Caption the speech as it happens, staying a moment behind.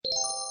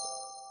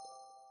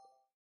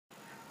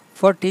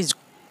What is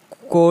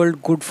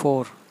gold good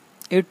for?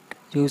 It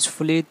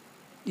usefully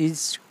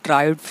is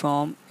derived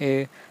from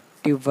a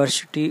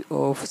diversity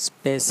of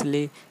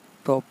special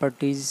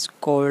properties.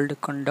 Gold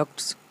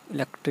conducts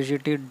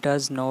electricity,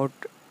 does not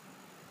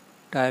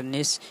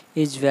tarnish,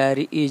 is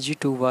very easy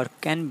to work,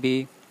 can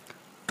be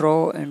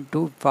thrown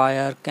into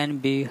fire, can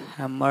be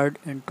hammered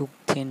into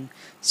thin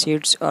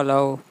sheets,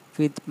 along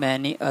with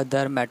many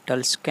other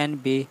metals, can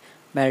be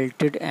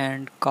melted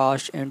and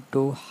cast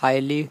into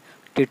highly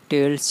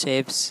detailed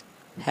shapes,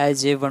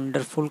 has a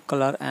wonderful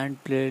color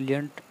and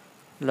brilliant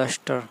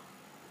luster.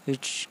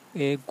 It's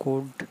a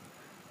good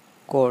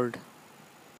gold.